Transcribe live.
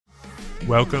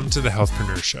Welcome to the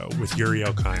Healthpreneur Show with Yuri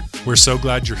Elkheim. We're so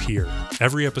glad you're here.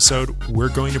 Every episode, we're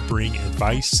going to bring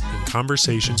advice and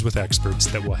conversations with experts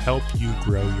that will help you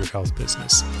grow your health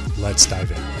business. Let's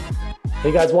dive in.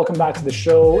 Hey guys, welcome back to the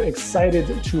show.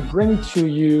 Excited to bring to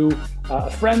you a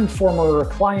friend, former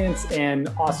client, and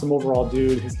awesome overall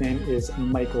dude. His name is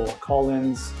Michael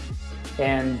Collins.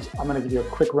 And I'm going to give you a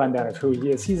quick rundown of who he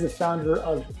is. He's the founder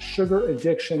of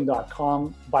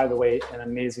sugaraddiction.com. By the way, an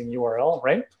amazing URL,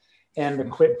 right? And the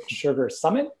Quit Sugar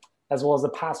Summit, as well as the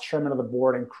past chairman of the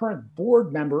board and current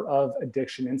board member of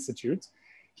Addiction Institute.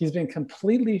 He's been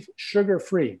completely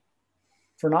sugar-free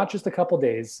for not just a couple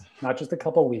days, not just a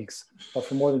couple weeks, but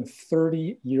for more than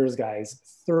 30 years, guys.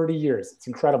 30 years. It's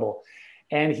incredible.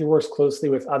 And he works closely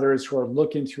with others who are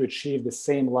looking to achieve the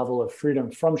same level of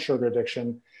freedom from sugar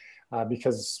addiction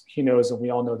because he knows, and we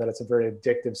all know, that it's a very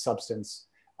addictive substance,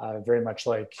 very much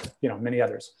like, many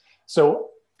others. So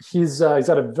he's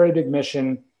got a very big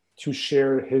mission to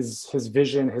share his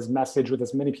vision, his message with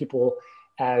as many people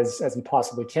as he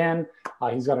possibly can.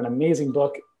 He's got an amazing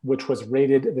book, which was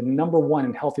rated the #1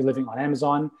 in healthy living on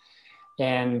Amazon.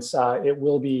 And it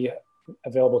will be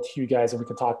available to you guys, and we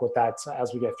can talk about that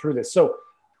as we get through this. So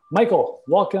Michael,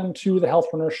 welcome to the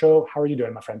Healthpreneur Show. How are you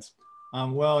doing, my friends?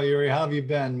 I'm well, Yuri. How have you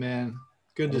been, man?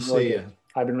 Good to see you.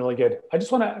 I've been really good. I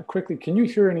just want to quickly, can you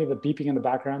hear any of the beeping in the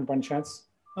background by any chance?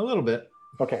 A little bit.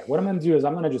 Okay, what I'm going to do is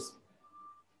I'm going to just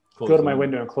go to my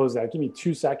window and close that. Give me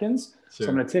 2 seconds. Sure. So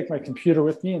I'm going to take my computer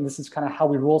with me, and this is kind of how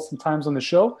we roll sometimes on the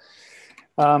show.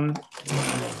 So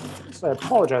I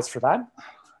apologize for that.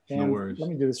 And no worries. Let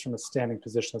me do this from a standing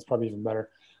position. That's probably even better.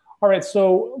 All right,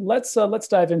 so let's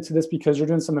dive into this because you're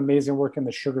doing some amazing work in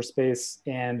the sugar space,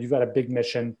 and you've got a big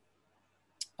mission.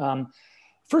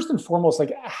 First and foremost,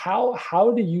 like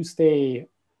how do you stay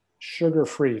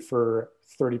sugar-free for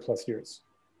 30 plus years?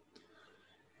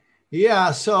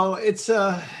 Yeah, so it's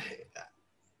a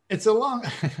long,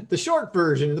 the short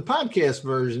version, the podcast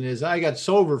version is I got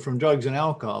sober from drugs and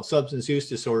alcohol, substance use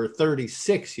disorder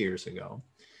 36 years ago.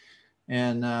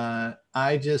 And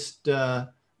I just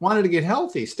wanted to get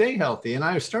healthy, stay healthy. And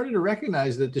I started to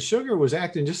recognize that the sugar was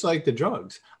acting just like the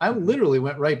drugs. I literally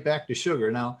went right back to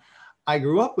sugar. Now, I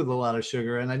grew up with a lot of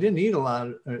sugar and I didn't eat a lot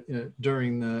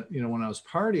during the, when I was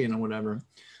partying or whatever.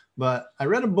 But I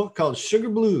read a book called Sugar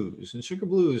Blues, and Sugar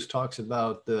Blues talks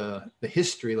about the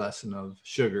history lesson of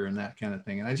sugar and that kind of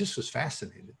thing. And I just was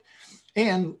fascinated.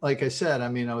 And like I said,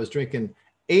 I was drinking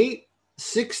 8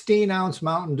 16-ounce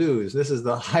Mountain Dews. This is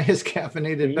the highest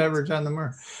caffeinated beverage on the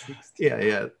market.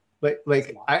 Yeah.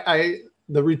 Like I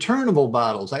the returnable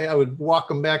bottles, I would walk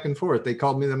them back and forth. They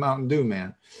called me the Mountain Dew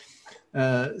man.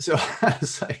 So I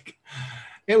was like,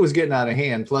 it was getting out of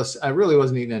hand. Plus, I really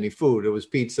wasn't eating any food. It was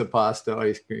pizza, pasta,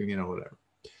 ice cream, whatever.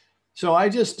 So I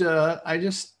just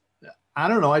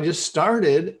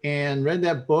started and read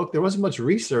that book. There wasn't much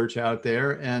research out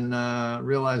there, and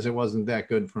realized it wasn't that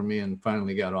good for me, and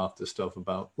finally got off the stuff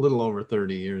about a little over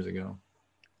 30 years ago.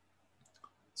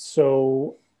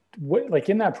 So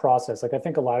in that process, I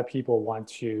think a lot of people want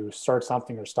to start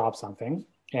something or stop something,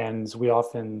 and we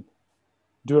often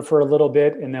do it for a little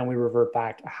bit and then we revert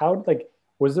back.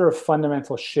 Was there a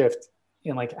fundamental shift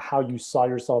in how you saw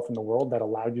yourself in the world that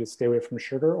allowed you to stay away from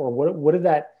sugar? Or what did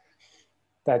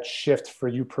that shift for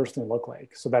you personally look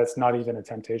like so that it's not even a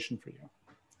temptation for you?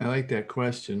 I like that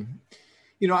question.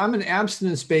 I'm an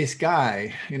abstinence-based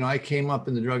guy. I came up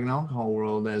in the drug and alcohol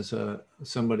world as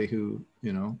somebody who,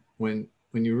 when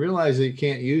you realize that you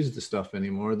can't use the stuff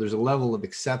anymore, there's a level of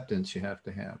acceptance you have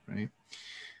to have, right?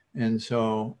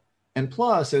 And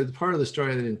plus, part of the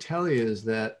story I didn't tell you is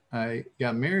that I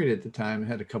got married at the time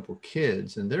and had a couple of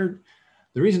kids. And the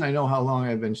reason I know how long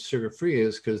I've been sugar-free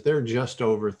is because they're just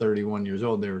over 31 years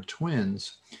old. They were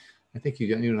twins. I think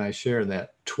you and I share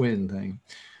that twin thing.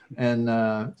 And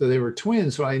so they were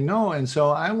twins. So I know. And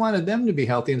so I wanted them to be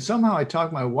healthy. And somehow I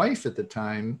talked my wife at the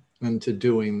time into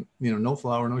doing, no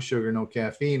flour, no sugar, no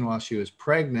caffeine while she was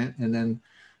pregnant. And then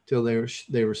till they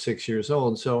were 6 years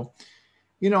old. So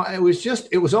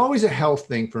it was always a health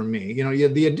thing for me.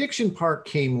 The addiction part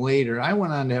came later. I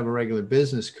went on to have a regular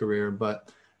business career, but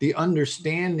the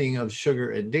understanding of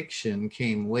sugar addiction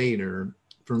came later.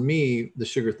 For me, the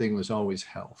sugar thing was always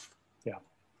health. Yeah.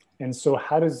 And so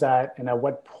how does that, and at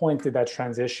what point did that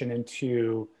transition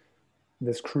into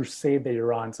this crusade that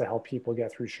you're on to help people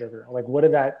get through sugar?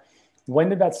 When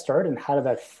did that start, and how did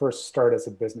that first start as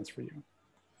a business for you?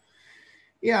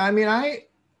 Yeah,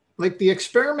 the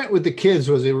experiment with the kids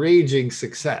was a raging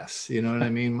success. You know what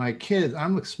I mean? My kids,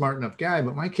 I'm a smart enough guy,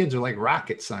 but my kids are like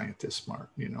rocket scientists smart,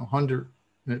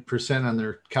 percent on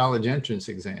their college entrance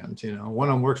exams. One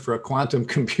of them works for a quantum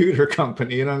computer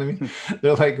company. You know what I mean?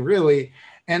 They're like, really.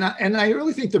 And I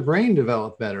really think the brain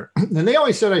developed better. And they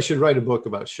always said I should write a book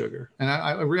about sugar. And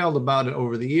I railed about it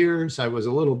over the years. I was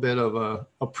a little bit of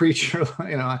a preacher.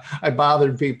 I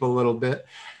bothered people a little bit.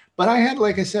 But I had,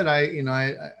 like I said,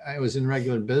 I was in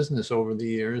regular business over the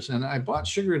years. And I bought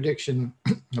Sugar Addiction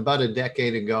about a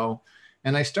decade ago.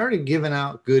 And I started giving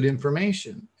out good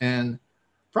information. And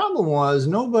problem was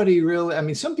nobody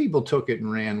really, some people took it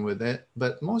and ran with it,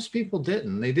 but most people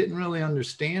didn't. They didn't really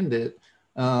understand it.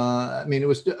 It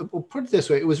was, we'll put it this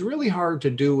way, it was really hard to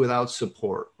do without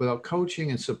support, without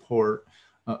coaching and support.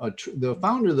 The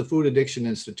founder of the Food Addiction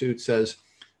Institute says,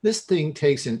 this thing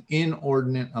takes an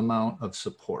inordinate amount of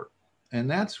support. And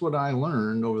that's what I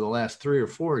learned over the last 3 or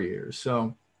 4 years.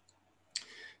 So,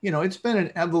 it's been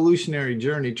an evolutionary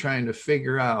journey trying to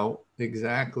figure out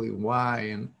exactly why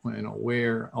and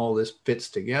where all this fits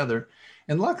together.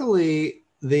 And luckily,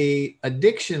 the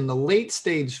addiction, the late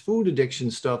stage food addiction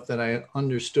stuff that I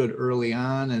understood early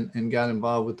on and got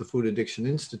involved with the Food Addiction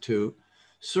Institute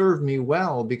served me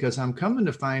well, because I'm coming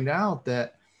to find out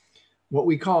that what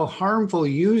we call harmful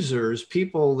users,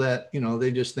 people that,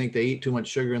 they just think they eat too much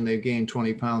sugar and they've gained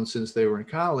 20 pounds since they were in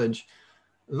college,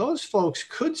 those folks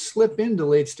could slip into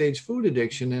late stage food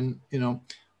addiction. And,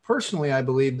 personally, I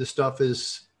believe the stuff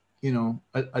is,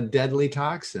 a deadly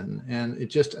toxin. And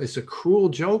it's a cruel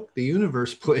joke the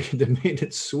universe played that made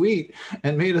it sweet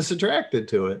and made us attracted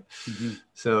to it. Mm-hmm.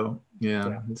 So,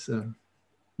 yeah.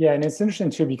 And it's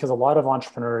interesting too, because a lot of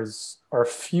entrepreneurs are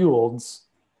fueled,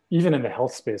 even in the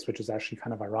health space, which is actually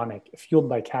kind of ironic, fueled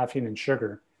by caffeine and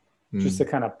sugar, just to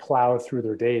kind of plow through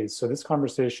their days. So this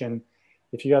conversation,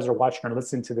 if you guys are watching or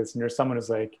listening to this and you're someone who's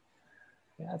like,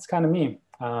 yeah, it's kind of me,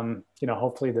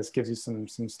 hopefully this gives you some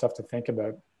stuff to think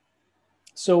about.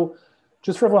 So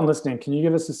just for everyone listening, can you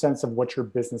give us a sense of what your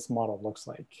business model looks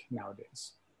like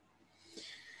nowadays?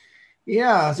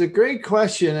 Yeah, it's a great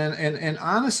question. And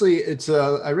honestly,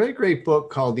 I read a great book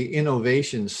called The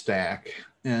Innovation Stack.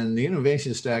 And the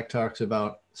Innovation Stack talks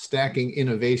about stacking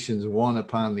innovations one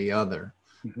upon the other.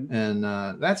 Mm-hmm. And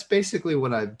that's basically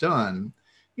what I've done.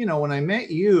 When I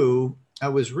met you, I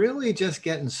was really just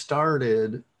getting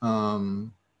started.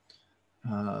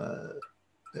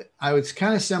 I was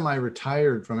kind of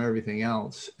semi-retired from everything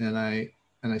else. And I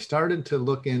started to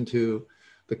look into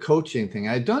the coaching thing.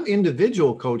 I'd done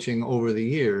individual coaching over the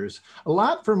years, a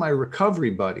lot for my recovery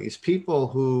buddies, people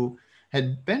who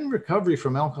had been in recovery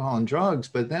from alcohol and drugs,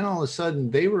 but then all of a sudden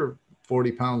they were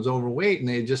 40 pounds overweight and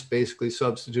they just basically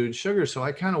substituted sugar. So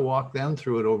I kind of walked them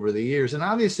through it over the years. And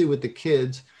obviously with the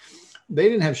kids, they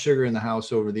didn't have sugar in the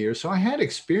house over the years. So I had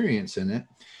experience in it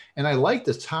and I liked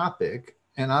the topic.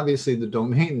 And obviously the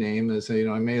domain name is, I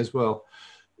may as well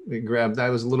grab that. I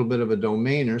was a little bit of a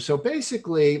domainer. So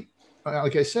basically,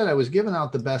 like I said, I was giving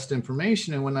out the best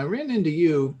information. And when I ran into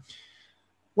you,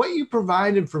 what you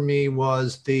provided for me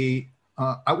was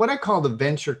what I call the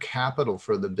venture capital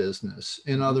for the business.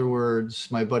 In other words,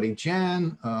 my buddy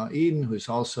Jen Eden, who's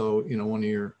also, one of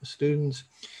your students,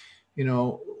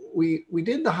 we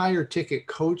did the higher ticket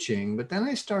coaching, but then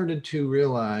I started to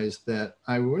realize that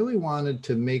I really wanted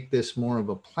to make this more of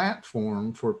a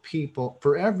platform for people,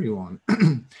 for everyone.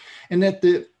 And that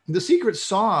the secret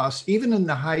sauce, even in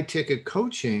the high ticket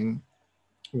coaching,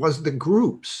 was the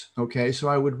groups. Okay. So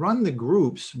I would run the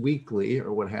groups weekly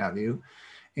or what have you.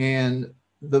 And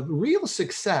the real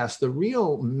success, the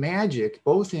real magic,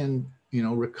 both in,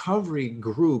 recovery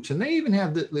groups, and they even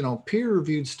have the,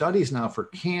 peer-reviewed studies now for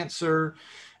cancer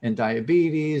and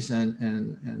diabetes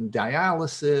and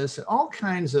dialysis, and all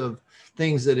kinds of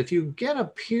things that if you get a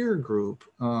peer group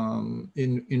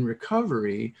in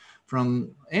recovery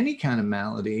from any kind of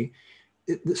malady,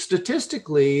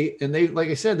 statistically, and like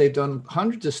I said, they've done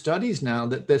hundreds of studies now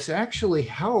that this actually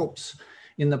helps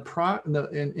in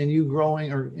in you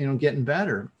growing or getting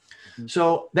better. Mm-hmm.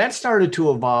 So that started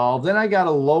to evolve. Then I got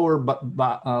a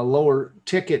lower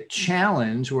ticket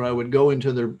challenge where I would go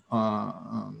into their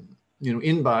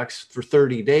inbox for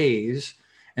 30 days,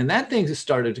 and that thing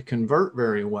started to convert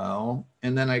very well.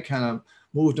 And then I kind of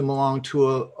moved them along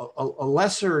to a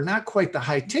lesser, not quite the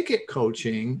high ticket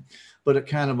coaching, but a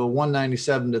kind of a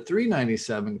 197 to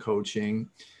 397 coaching.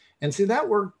 And see, that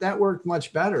worked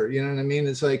much better. You know what I mean?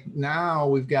 It's like now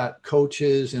we've got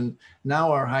coaches, and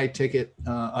now our high ticket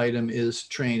item is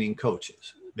training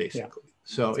coaches, basically. Yeah.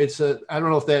 So I don't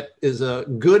know if that is a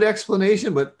good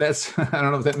explanation, but I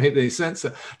don't know if that made any sense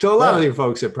to a lot of you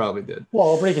folks. It probably did. Well,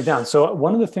 I'll break it down. So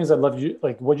one of the things I love,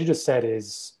 what you just said,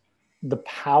 is the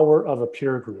power of a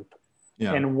peer group.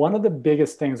 Yeah. And one of the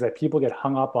biggest things that people get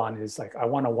hung up on is like, I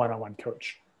want a one-on-one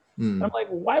coach. And I'm like,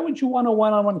 why would you want a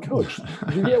one-on-one coach?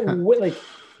 You get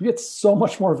you get so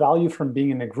much more value from being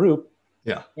in a group.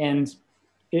 Yeah. And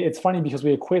it's funny because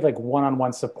we equate like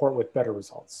one-on-one support with better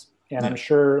results. And I'm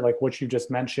sure like what you just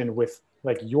mentioned with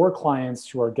like your clients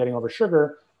who are getting over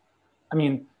sugar, I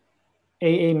mean,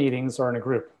 AA meetings are in a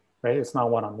group, right? It's not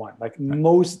one-on-one. Like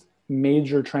most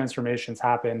major transformations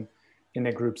happen in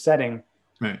a group setting.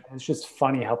 Right. And it's just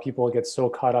funny how people get so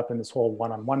caught up in this whole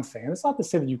one-on-one thing. And it's not to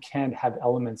say that you can't have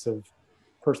elements of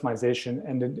personalization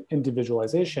and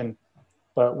individualization,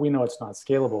 but we know it's not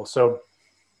scalable. So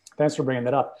thanks for bringing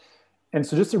that up. And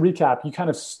so just to recap, you kind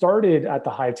of started at the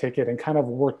high ticket and kind of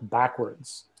worked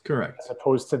backwards. Correct. As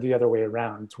opposed to the other way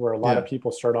around, where a lot of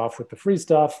people start off with the free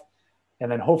stuff.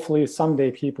 And then hopefully someday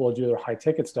people will do their high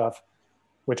ticket stuff,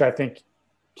 which I think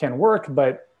can work,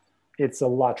 but it's a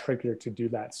lot trickier to do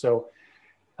that. So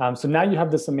now you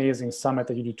have this amazing summit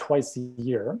that you do twice a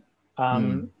year.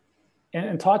 And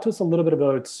talk to us a little bit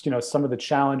about, some of the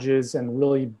challenges and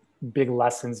really big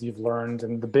lessons you've learned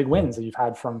and the big wins that you've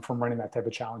had from running that type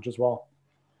of challenge as well.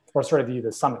 Or sorry,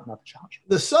 the summit, not the challenge.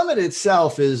 The summit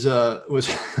itself was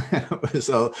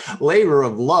a labor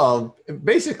of love.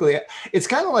 Basically, it's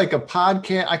kind of like a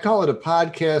podcast. I call it a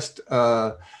podcast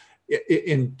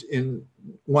in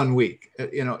 1 week.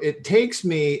 It takes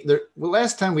me the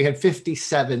last time we had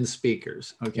 57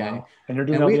 speakers. Okay. Wow. And you're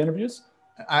doing all the interviews?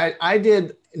 I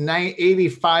did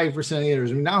 85% of the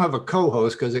interviews. We now have a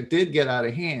co-host because it did get out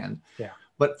of hand. Yeah.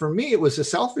 But for me, it was a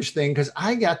selfish thing because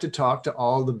I got to talk to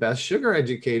all the best sugar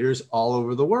educators all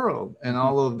over the world and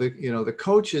all of the, the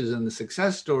coaches and the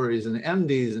success stories and the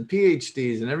MDs and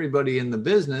PhDs and everybody in the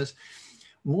business.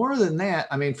 More than that,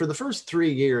 I mean, for the first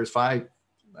 3 years,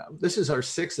 this is our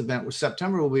 6th event.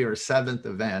 September will be our 7th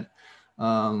event.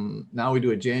 Now we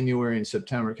do it January and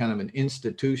September, kind of an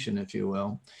institution, if you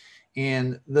will.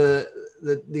 And the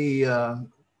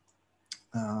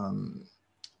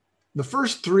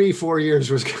first 3-4 years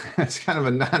was kind of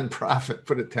a nonprofit,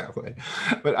 put it that way.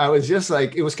 But I was just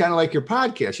like, it was kind of like your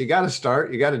podcast. You got to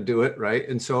start, you got to do it, right?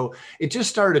 And so it just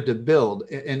started to build.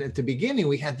 And at the beginning,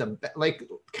 we had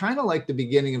kind of like the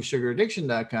beginning of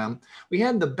sugaraddiction.com, we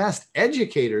had the best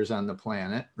educators on the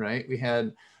planet, right? We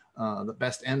had the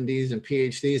best MDs and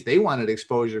PhDs. They wanted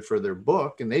exposure for their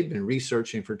book, and they'd been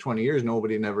researching for 20 years.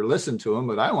 Nobody never listened to them,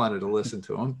 but I wanted to listen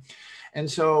to them. And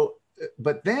so,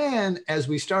 but then as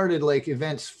we started like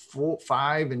events 4,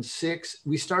 5, and 6,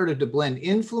 we started to blend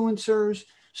influencers,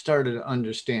 started to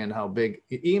understand how big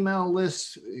email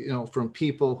lists, from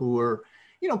people who were,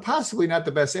 possibly not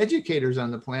the best educators on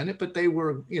the planet, but they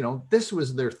were, this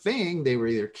was their thing. They were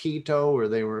either keto or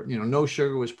they were, no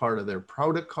sugar was part of their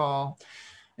protocol.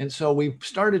 And so we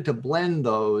started to blend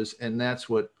those, and that's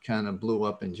what kind of blew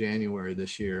up in January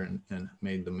this year and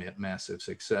made the massive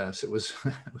success. It was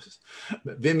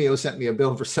Vimeo sent me a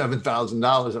bill for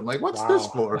 $7,000. I'm like, what's this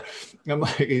for? I'm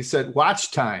like, he said, watch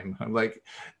time. I'm like,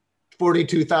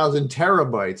 42,000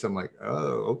 terabytes. I'm like,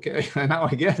 oh, okay. Now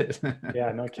I get it.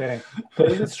 Yeah, no kidding.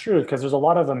 But it's true because there's a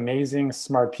lot of amazing,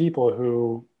 smart people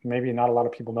who maybe not a lot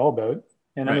of people know about.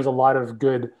 And then there's a lot of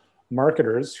good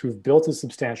marketers who've built a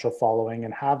substantial following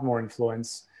and have more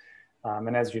influence.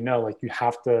 And as you know, like you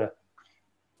have to,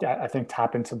 I think,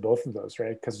 tap into both of those,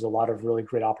 right? Because there's a lot of really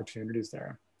great opportunities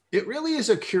there. It really is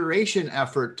a curation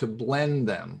effort to blend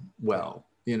them well,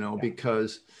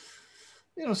 because,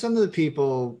 some of the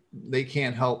people, they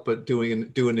can't help but do an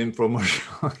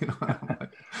infomercial.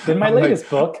 In my latest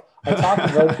book, I talk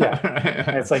about,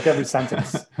 it's like every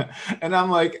sentence. And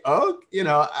I'm like, oh,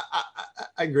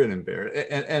 I grin and bear it.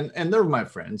 And they're my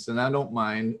friends and I don't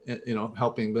mind,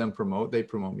 helping them promote. They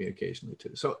promote me occasionally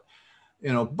too. So,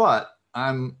 but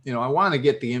I'm, I want to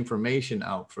get the information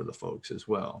out for the folks as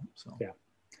well. So, yeah.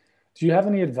 Do you have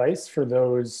any advice for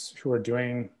those who are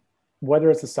doing,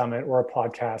 whether it's a summit or a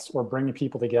podcast or bringing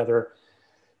people together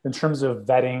in terms of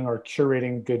vetting or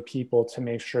curating good people to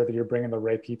make sure that you're bringing the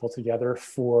right people together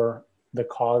for the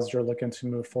cause you're looking to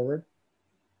move forward?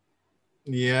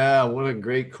 Yeah, what a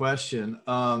great question.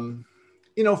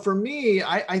 For me,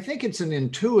 I think it's an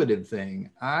intuitive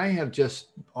thing. I have just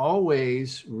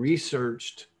always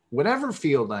researched whatever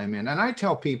field I'm in. And I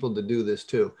tell people to do this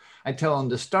too. I tell them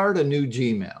to start a new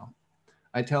Gmail.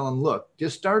 I tell them, look,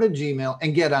 just start a Gmail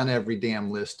and get on every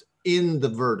damn list in the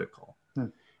vertical.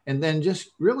 And then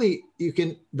just really,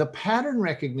 the pattern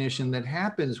recognition that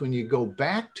happens when you go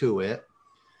back to it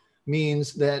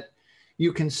means that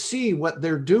you can see what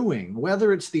they're doing,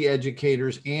 whether it's the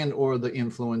educators and or the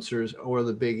influencers or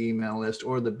the big email list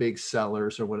or the big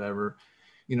sellers or whatever.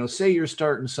 Say you're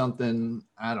starting something,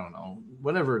 I don't know,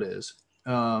 whatever it is,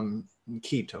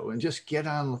 keto, and just get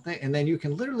on the thing. And then you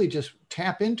can literally just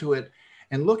tap into it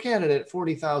and look at it at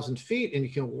 40,000 feet, and you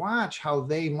can watch how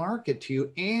they market to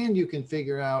you, and you can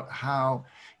figure out how,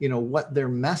 what their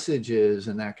message is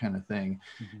and that kind of thing.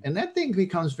 Mm-hmm. And that thing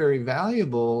becomes very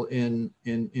valuable in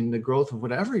the growth of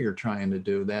whatever you're trying to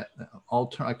do. That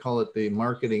I call it the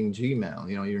marketing Gmail,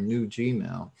 your new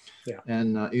Gmail. Yeah.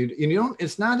 And you don't,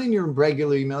 it's not in your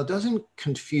regular email. It doesn't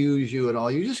confuse you at all.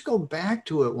 You just go back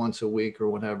to it once a week or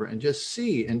whatever, and just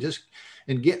see, and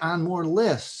get on more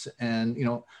lists, and,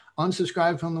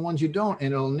 unsubscribe from the ones you don't,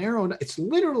 and it'll narrow down. It's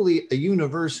literally a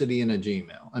university in a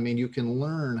Gmail. I mean, you can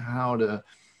learn how to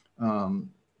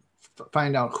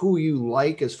find out who you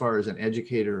like as far as an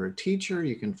educator or a teacher.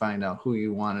 You can find out who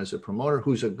you want as a promoter,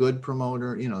 who's a good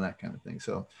promoter, that kind of thing.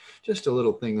 So just a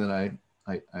little thing that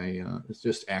I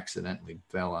just accidentally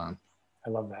fell on.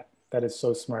 I love that. That is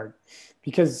so smart,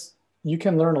 because you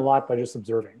can learn a lot by just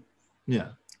observing. Yeah.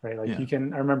 Right. Like you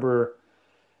can, I remember,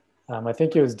 I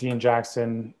think it was Dean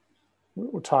Jackson. We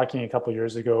were talking a couple of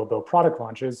years ago about product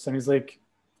launches, and he's like,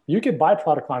 you could buy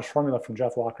product launch formula from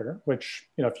Jeff Walker, which,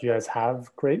 if you guys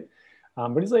have, great.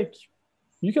 But he's like,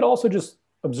 you could also just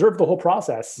observe the whole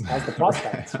process as the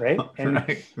prospect, right?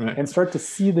 And, and start to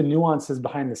see the nuances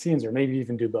behind the scenes, or maybe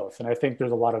even do both. And I think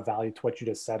there's a lot of value to what you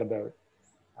just said about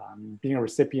being a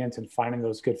recipient and finding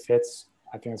those good fits.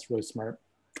 I think that's really smart.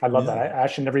 I love that. I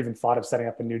actually never even thought of setting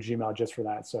up a new Gmail just for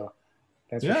that. So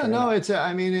thanks for sharing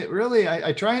that. It really,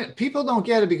 I try it. People don't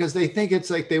get it because they think it's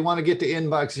like they want to get to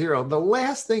inbox zero. The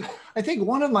last thing, I think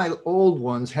one of my old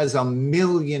ones has 1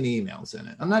 million emails in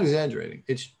it. I'm not exaggerating.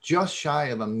 It's just shy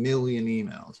of 1 million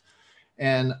emails.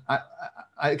 And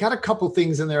I got a couple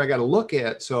things in there I got to look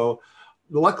at. So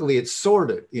luckily it's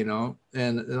sorted, and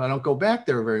I don't go back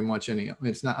there very much anymore.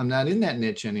 I'm not in that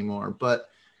niche anymore, but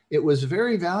it was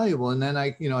very valuable. And then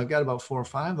I've got about 4 or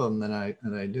 5 of them that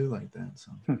I do like that.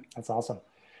 So that's awesome.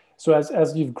 So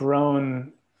as you've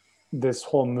grown this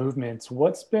whole movement,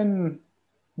 what's been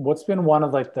one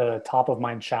of like the top of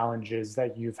mind challenges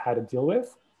that you've had to deal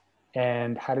with,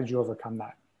 and how did you overcome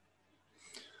that?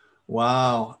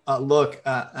 Wow. Like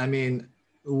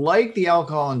the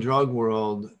alcohol and drug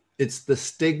world, it's the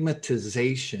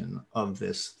stigmatization of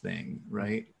this thing,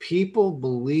 right? People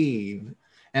believe,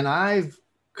 and I've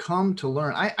come to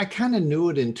learn, I kind of knew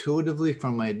it intuitively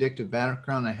from my addictive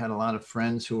background. I had a lot of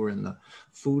friends who were in the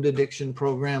food addiction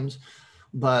programs,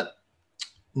 but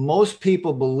most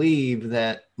people believe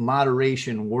that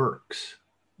moderation works.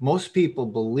 Most people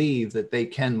believe that they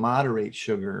can moderate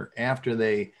sugar after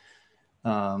they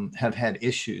have had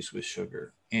issues with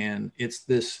sugar. And it's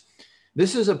this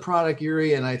is a product,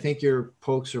 Yuri, and I think your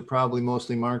folks are probably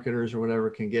mostly marketers or whatever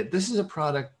can get. This is a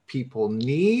product people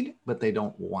need, but they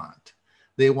don't want.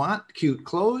 They want cute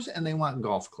clothes and they want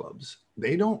golf clubs.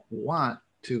 They don't want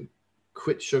to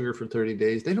quit sugar for 30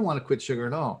 days. They don't want to quit sugar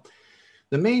at all.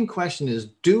 The main question is,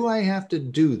 do I have to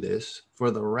do this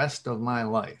for the rest of my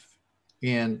life?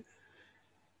 And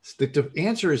the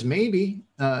answer is maybe.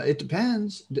 It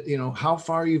depends, how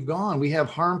far you've gone. We have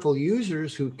harmful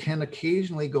users who can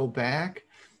occasionally go back.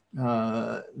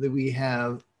 We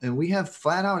have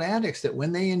flat out addicts that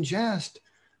when they ingest,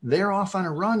 they're off on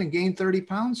a run and gain 30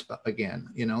 pounds again.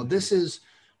 This is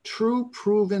true,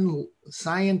 proven,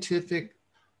 scientific,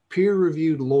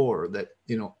 peer-reviewed lore that,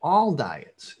 all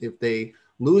diets, if they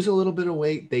lose a little bit of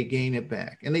weight, they gain it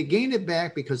back. And they gain it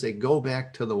back because they go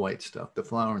back to the white stuff, the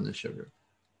flour and the sugar.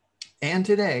 And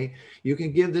today, you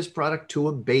can give this product to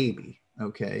a baby,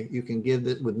 okay? You can give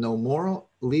it with no moral,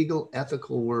 legal,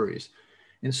 ethical worries.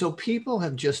 And so people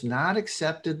have just not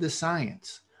accepted the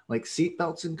science, like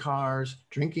seatbelts in cars,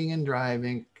 drinking and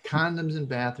driving, condoms in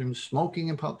bathrooms, smoking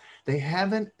in public. They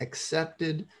haven't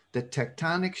accepted the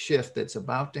tectonic shift that's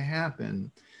about to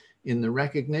happen in the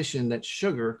recognition that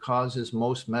sugar causes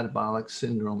most metabolic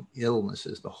syndrome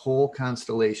illnesses, the whole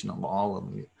constellation of all of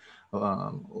them.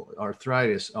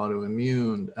 Arthritis,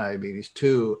 autoimmune, diabetes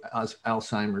 2,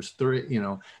 Alzheimer's 3,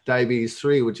 diabetes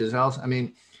 3, which is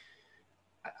Alzheimer's.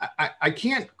 I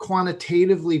can't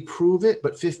quantitatively prove it,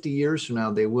 but 50 years from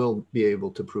now, they will be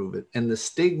able to prove it. And the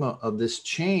stigma of this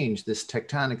change, this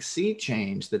tectonic sea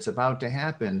change that's about to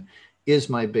happen, is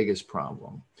my biggest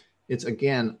problem. It's,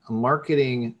 again, a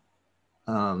marketing.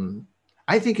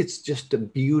 I think it's just a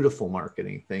beautiful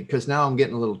marketing thing, because now I'm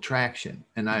getting a little traction,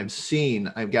 and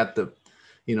I've got the,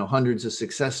 hundreds of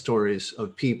success stories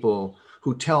of people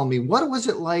who tell me, what was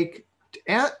it like?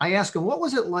 I ask them, what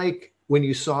was it like when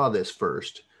you saw this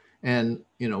first? And,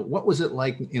 what was it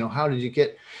like? How did you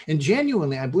get? And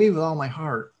genuinely, I believe with all my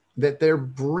heart that their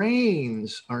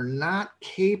brains are not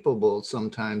capable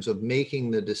sometimes of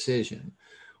making the decision.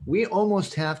 We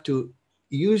almost have to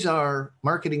use our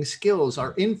marketing skills,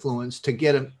 our influence, to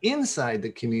get them inside the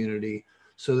community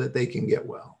so that they can get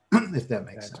well, if that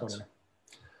makes sense. Totally.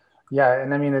 Yeah.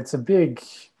 And I mean,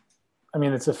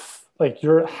 like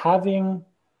you're helping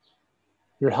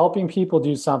people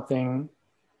do something.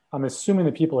 I'm assuming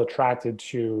the people attracted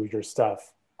to your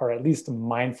stuff are at least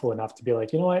mindful enough to be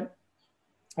like, you know what,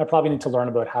 I probably need to learn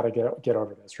about how to get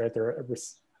over this, right? They're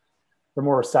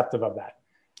more receptive of that.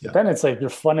 Yeah. But then it's like you're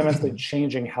fundamentally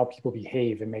changing how people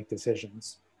behave and make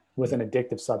decisions with an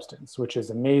addictive substance, which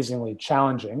is amazingly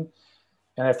challenging.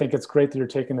 And I think it's great that you're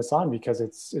taking this on because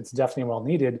it's definitely well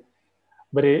needed.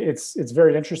 But it's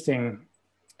very interesting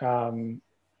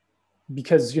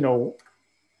because, you know,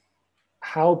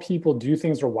 how people do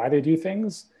things or why they do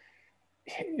things,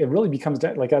 it really becomes,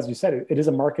 like, as you said, it is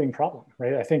a marketing problem,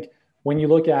 right? I think when you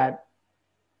look at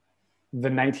the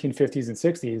 1950s and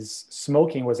 60s,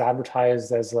 smoking was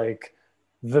advertised as like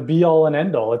the be all and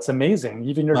end all. It's amazing.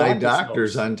 Even your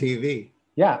doctors on TV.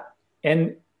 Yeah.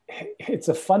 And it's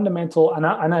a fundamental, and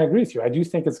I agree with you. I do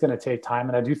think it's going to take time.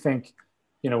 And I do think,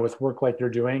 you know, with work like you're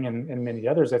doing and many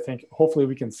others, I think hopefully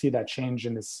we can see that change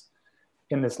in this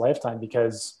lifetime.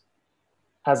 Because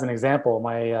as an example,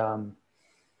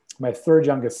 my third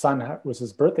youngest son was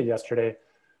his birthday yesterday.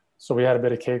 So we had a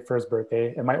bit of cake for his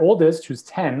birthday. And my oldest, who's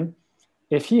 10,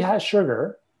 if he has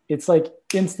sugar, it's like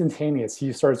instantaneous.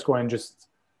 He starts going just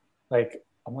like,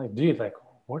 I'm like, dude, like,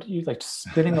 what are you like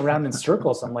spinning around in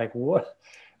circles? I'm like, what?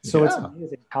 So It's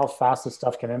amazing how fast this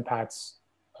stuff can impact,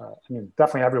 I mean,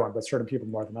 definitely everyone, but certain people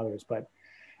more than others. But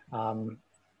like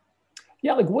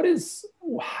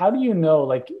how do you know,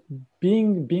 like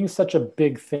being such a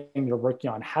big thing you're working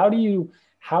on, how do you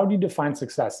define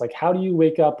success? Like, how do you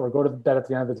wake up or go to bed at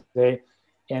the end of the day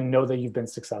and know that you've been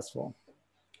successful?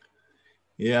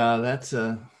 Yeah, that's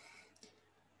like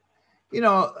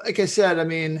I said, I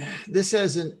mean, this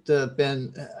hasn't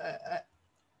been,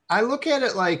 I look at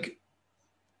it like,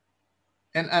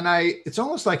 it's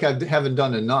almost like I haven't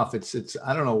done enough. It's,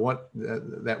 I don't know what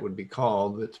that would be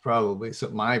called. It's probably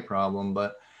my problem,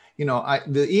 but the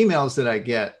emails that I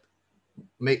get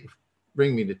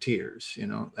bring me to tears.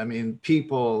 I mean,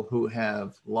 people who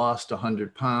have lost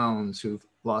 100 pounds, who've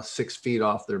lost 6 feet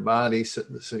off their body. So,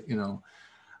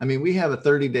 I mean, we have a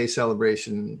 30-day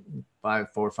celebration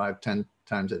 5, 4, 5, 10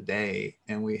 times a day.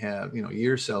 And we have,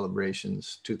 year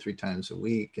celebrations 2-3 times a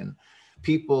week. And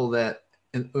people that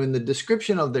in the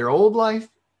description of their old life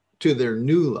to their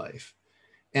new life.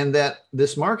 And that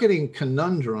this marketing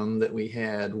conundrum that we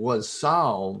had was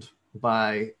solved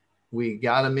by, we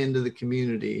got them into the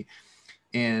community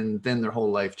and then their whole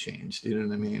life changed. You know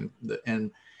what I mean?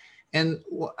 And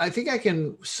I think I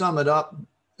can sum it up.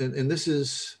 And this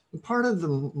is part of the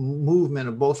movement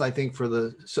of both, I think, for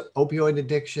the opioid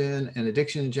addiction and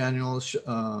addiction in general.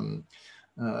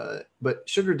 But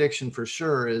sugar addiction for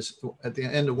sure is, at the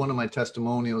end of one of my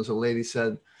testimonials, a lady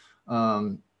said,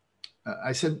 I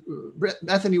said,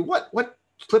 Bethany, what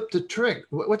flipped the trick?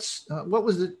 What was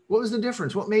the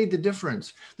difference? What made the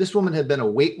difference? This woman had been a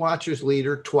Weight Watchers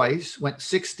leader twice, went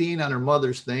 16 on her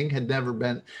mother's thing, had never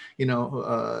been,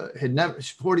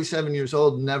 47 years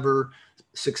old, never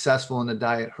successful in a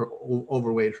diet,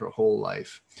 overweight her whole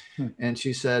life. And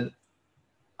she said,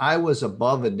 I was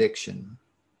above addiction.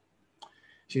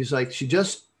 She's like,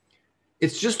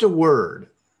 it's just a word.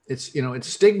 It's, it's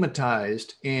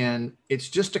stigmatized and it's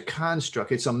just a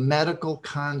construct. It's a medical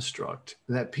construct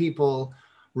that people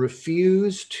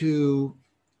refuse to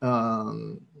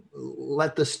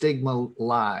let the stigma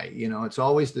lie. It's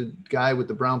always the guy with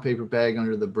the brown paper bag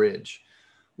under the bridge.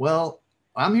 Well,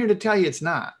 I'm here to tell you it's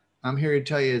not. I'm here to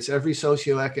tell you it's every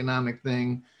socioeconomic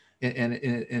thing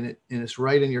and it's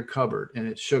right in your cupboard, and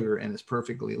it's sugar, and it's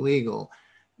perfectly legal.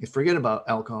 You forget about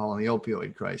alcohol and the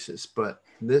opioid crisis, but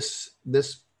this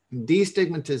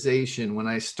destigmatization, when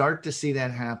I start to see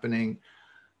that happening,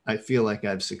 I feel like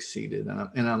I've succeeded,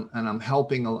 and I'm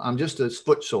helping. I'm just a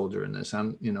foot soldier in this.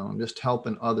 I'm just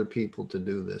helping other people to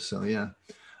do this. So yeah,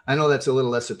 I know that's a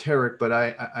little esoteric, but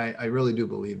I really do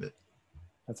believe it.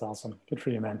 That's awesome. Good for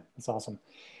you, man. That's awesome.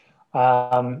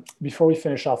 Before we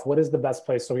finish off, what is the best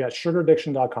place? So we got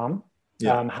sugaraddiction.com.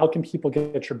 Yeah. How can people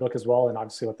get your book as well? And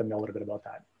obviously let them know a little bit about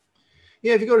that.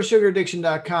 Yeah, if you go to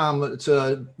sugaraddiction.com, it's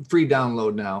a free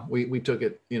download now. We took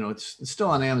it, it's still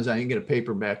on Amazon. You can get a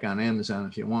paperback on Amazon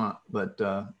if you want, but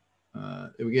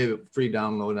we gave it free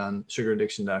download on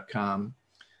sugaraddiction.com.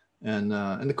 And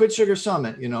the Quit Sugar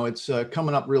Summit, it's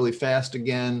coming up really fast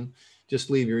again. Just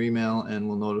leave your email and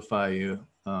we'll notify you.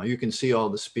 You can see all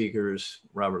the speakers,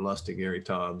 Robert Lustig, Gary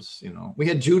Taubes. We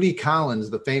had Judy Collins,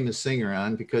 the famous singer,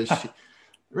 on because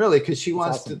she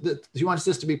wants she wants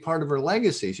this to be part of her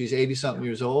legacy. She's 80-something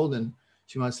years old and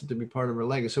she wants it to be part of her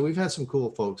legacy. So we've had some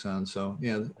cool folks on. So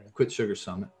yeah, Quit Sugar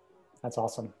Summit. That's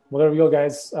awesome. Well, there we go,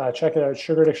 guys. Check it out,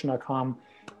 sugaraddiction.com,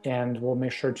 and we'll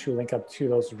make sure to link up to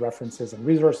those references and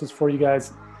resources for you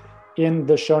guys in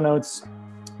the show notes.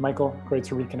 Michael, great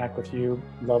to reconnect with you.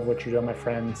 Love what you're doing, my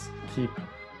friends.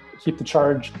 Keep the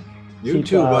charge. You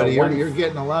too, buddy. You're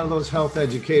getting a lot of those health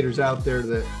educators out there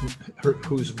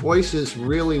whose voices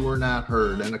really were not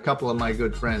heard, and a couple of my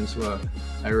good friends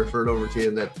I referred over to you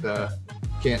that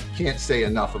can't say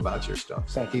enough about your stuff.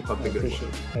 So keep up the good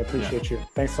work. I appreciate you.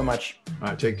 Thanks so much. All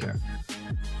right, take care.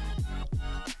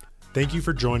 Thank you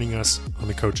for joining us on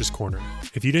the Coach's Corner.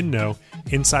 If you didn't know,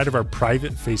 inside of our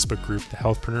private Facebook group, the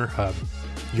Healthpreneur Hub,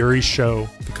 Yuri's show,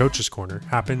 The Coach's Corner,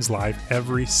 happens live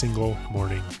every single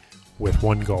morning with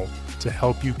one goal: to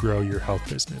help you grow your health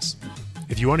business.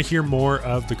 If you want to hear more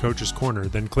of The Coach's Corner,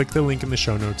 then click the link in the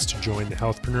show notes to join the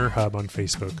Healthpreneur Hub on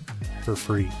Facebook for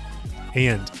free.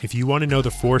 And if you want to know the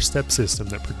 4-step system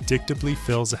that predictably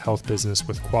fills a health business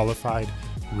with qualified,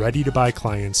 ready-to-buy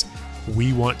clients,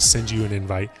 we want to send you an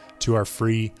invite to our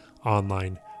free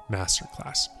online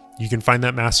masterclass. You can find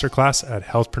that masterclass at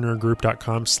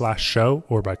healthpreneurgroup.com/show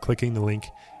or by clicking the link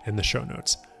in the show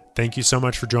notes. Thank you so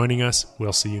much for joining us.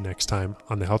 We'll see you next time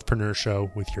on the Healthpreneur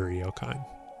Show with Yuri Elkind.